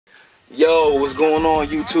Yo, what's going on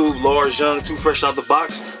YouTube? Lars Young, too fresh out the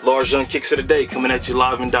box. Lars Young Kicks of the Day coming at you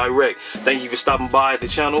live and direct. Thank you for stopping by the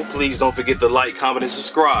channel. Please don't forget to like, comment, and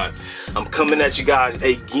subscribe. I'm coming at you guys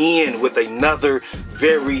again with another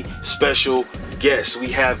very special guest. We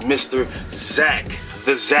have Mr. Zack,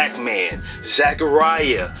 the Zack Man,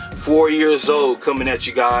 Zachariah, 4 years old, coming at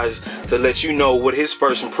you guys to let you know what his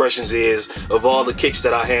first impressions is of all the kicks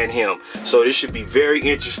that I hand him. So this should be very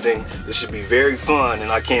interesting, this should be very fun,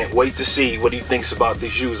 and I can't wait to see what he thinks about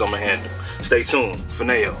these shoes I'm gonna hand him. Stay tuned.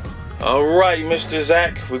 FANAYOH. Alright, Mr.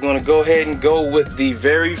 Zack, we're gonna go ahead and go with the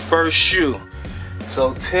very first shoe.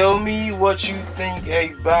 So tell me what you think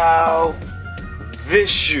about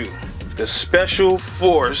this shoe, the Special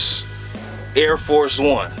Force Air Force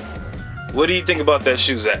One. What do you think about that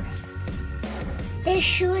shoe, Zack? This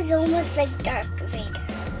shoe is almost like Darth Vader.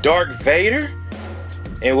 Darth Vader?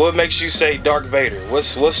 And what makes you say Darth Vader?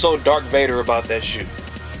 What's so Darth Vader about that shoe?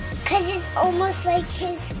 Because it's almost like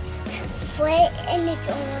his foot, and it's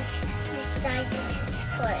almost the size of his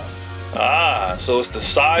foot. Ah, so it's the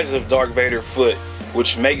size of Darth Vader's foot,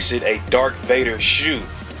 which makes it a Darth Vader shoe.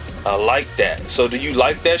 I like that. So do you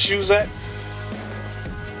like that shoe, Zack?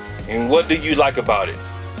 And what do you like about it?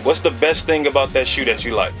 What's the best thing about that shoe that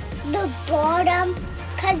you like? The bottom,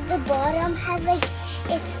 because the bottom has like,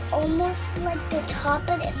 it's almost like the top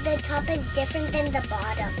is different than the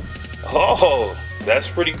bottom. Oh, that's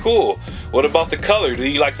pretty cool. What about the color? Do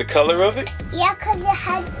you like the color of it? Yeah, because it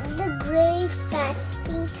has the gray fast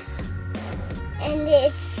thing, and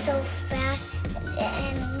it's so fast.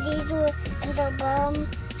 And the bottom,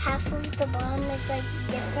 half of the bottom is like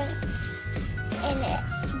different, and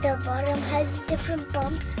the bottom has different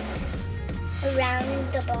bumps around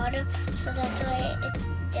the bottom, so that's why it's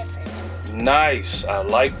different. Nice. I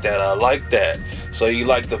like that. I like that. So you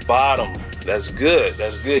like the bottom. That's good.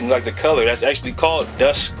 That's good. You like the color. That's actually called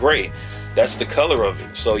dust gray. That's the color of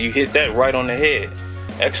it. So you hit that right on the head.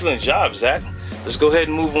 Excellent job, Zack. Let's go ahead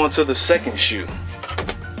and move on to the second shoe.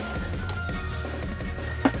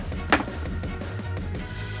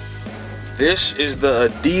 This is the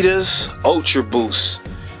Adidas Ultra Boost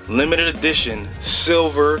limited edition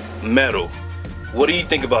silver metal. What do you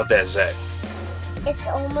think about that, Zack? It's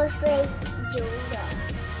almost like Yoda.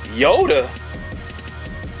 Yoda?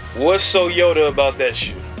 What's so Yoda about that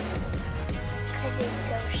shoe? Because it's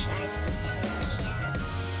so shiny and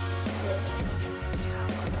I can't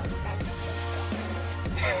talk about that so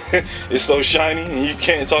bad. It's so shiny and you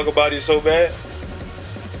can't talk about it so bad?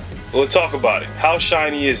 Well, talk about it. How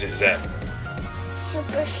shiny is it, Zack?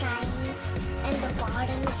 Super shiny, and the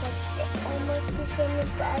bottom is like almost the same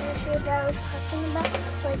as the other shoe that I was talking about,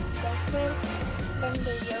 but it's different than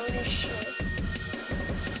the Yoda shoe.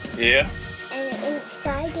 Yeah. And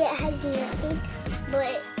inside it has nothing,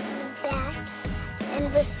 but the back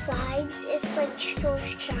and the sides is like so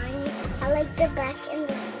shiny. I like the back and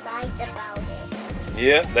the sides about it.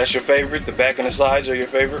 Yeah, that's your favorite? The back and the sides are your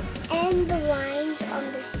favorite? And the lines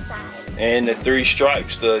on the side. And the three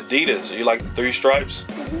stripes, the Adidas. You like the three stripes?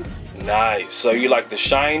 Mm-hmm. Nice. So you like the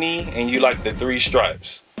shiny and you like the three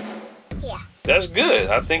stripes. Yeah. That's good.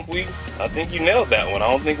 I think you nailed that one. I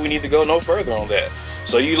don't think we need to go no further on that.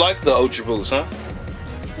 So you like the Ultra Boost, huh?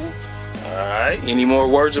 Mm-hmm. Alright. Any more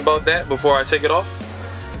words about that before I take it off?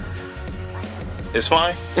 It's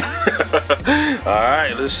fine?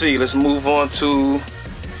 Alright, let's see. Let's move on to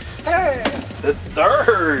Third. the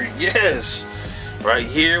third. Yes. Right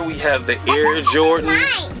here we have the Air Jordan.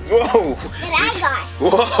 Whoa. That I got.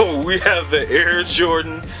 Whoa, we have the Air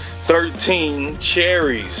Jordan 13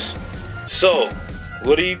 Cherries. So,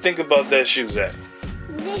 what do you think about that shoe, Zack?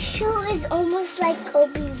 This shoe is almost like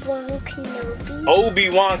Obi-Wan Kenobi.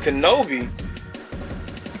 Obi-Wan Kenobi?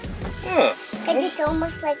 Huh. And it's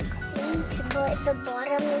almost like cleats, but the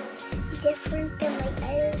bottom is different than my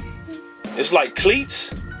other shoe. It's like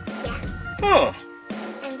cleats? Yeah. Huh.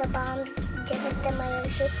 And the bottom's different than my other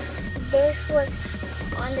shoe. This was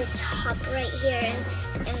on the top right here,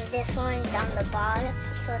 and this one's on the bottom,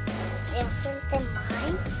 so it's different than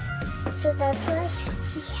mine's. So that's why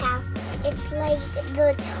we have, it's like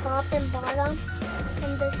the top and bottom,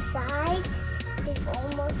 and the sides is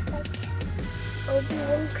almost like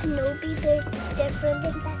Obi-Wan Kenobi, but it's different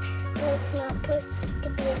than that. But it's not supposed to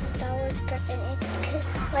be a Star Wars person. It's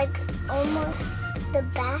like almost, the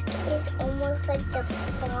back is almost like the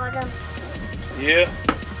bottom. Yeah.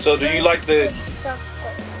 So do you like the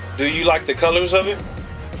colors of it?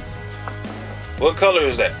 What color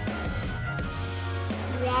is that?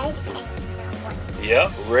 Red and white.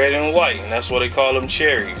 Yep, red and white, and that's what they call them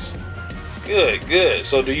cherries. Good, good.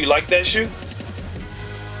 So do you like that shoe?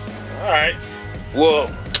 Alright. Well,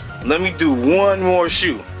 let me do one more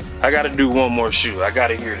shoe. I gotta do one more shoe. I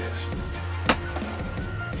gotta hear this.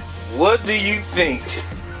 What do you think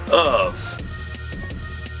of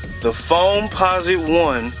the FANAYOH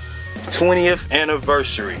 1 20th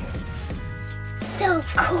anniversary? So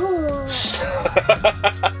cool.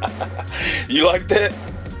 You like that?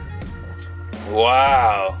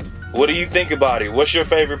 Wow. What do you think about it? What's your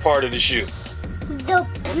favorite part of the shoe? The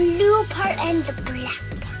blue part and the black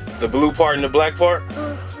part. The blue part and the black part?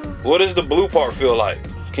 Mm-hmm. What does the blue part feel like?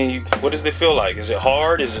 What does it feel like? Is it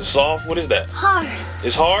hard? Is it soft? What is that? Hard.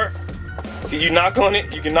 It's hard? Can you knock on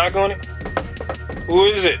it? You can knock on it? Who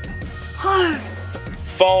is it? Hard.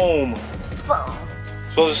 Foam. Foam.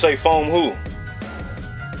 Supposed to say foam who?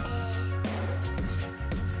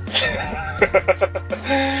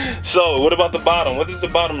 So, what about the bottom? What does the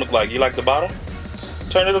bottom look like? You like the bottom?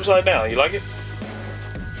 Turn it upside down. You like it?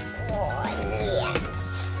 Oh, yeah.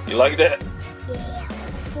 You like that? Yeah.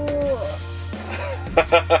 Cool.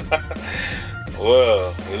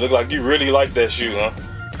 Well, you look like you really like that shoe, huh?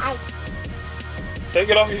 Take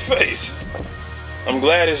it off your face. I'm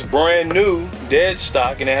glad it's brand new, dead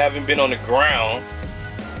stock, and it haven't been on the ground.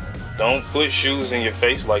 Don't put shoes in your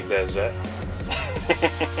face like that, Zach.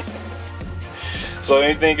 So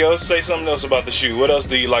anything else? Say something else about the shoe. What else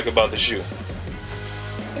do you like about the shoe?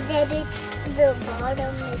 That the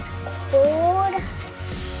bottom is cold.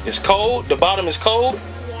 It's cold? The bottom is cold?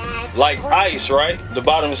 Yeah. It's like cold. ice, right? The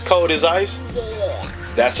bottom is cold as ice? Yeah.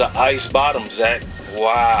 That's an ice bottom, Zach.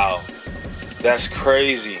 Wow. That's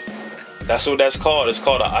crazy. That's what that's called. It's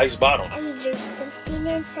called an ice bottom. And there's something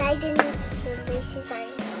inside and the laces are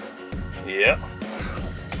Yeah.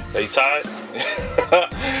 They tied?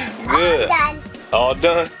 Good. all done. All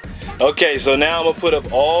done? Okay, so now I'm gonna put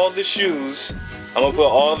up all the shoes. I'm gonna put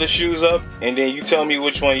all the shoes up, and then you tell me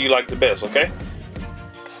which one you like the best, okay?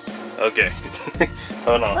 Okay.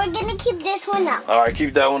 Hold on. We're gonna keep this one up. Alright,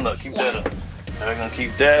 keep that one up. Keep that up. We're gonna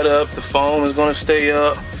keep that up. The foam is gonna stay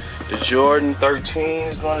up. The Jordan 13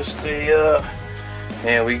 is gonna stay up.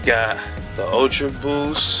 And we got the Ultra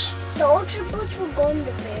Boost. The Ultra Boost will go in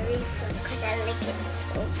the very front because I like it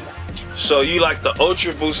so much. So you like the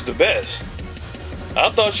Ultra Boost the best? I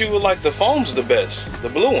thought you would like the foams the best, the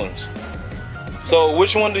blue ones. So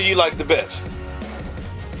which one do you like the best?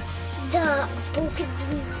 Both of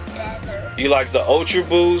these better. You like the Ultra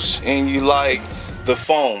Boost and you like the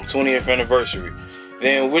foam 20th anniversary.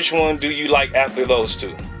 Then which one do you like after those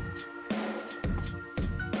two?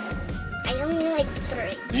 I only like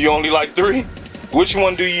 3. You only like 3? Which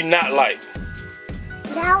one do you not like?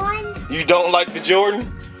 That one? You don't like the Jordan?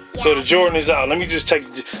 Yeah. So the Jordan is out. Let me just take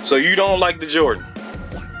so you don't like the Jordan?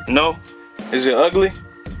 Yeah. No? Is it ugly?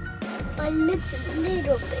 But it looks a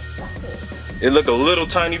little bit cool. It look a little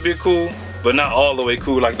tiny bit cool, but not all the way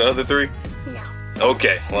cool like the other 3? No.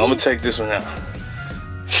 Okay, well I'm gonna take this one out.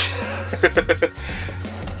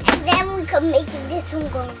 And then we can make this one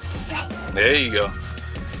go flat. There you go.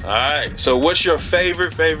 Alright, so what's your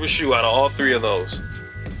favorite shoe out of all 3 of those?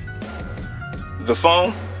 The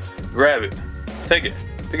foam? Grab it. Take it.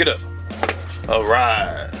 Pick it up.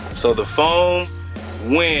 Alright. So the foam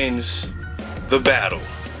wins the battle.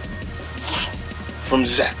 Yes. From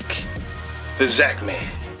Zach. The Zack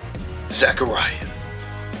man. Zachariah.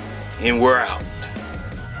 And we're out.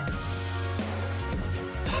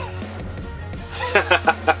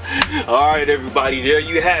 Alright everybody, there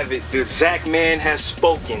you have it. The Zack man has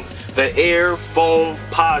spoken. The Air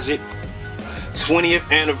Foamposite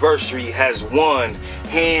 20th anniversary has won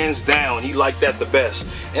hands down. He liked that the best.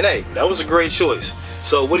 And hey, that was a great choice.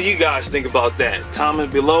 So what do you guys think about that?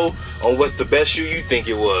 Comment below on what the best shoe you think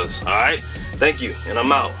it was. Alright? Thank you, and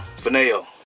I'm out. FANAYOH.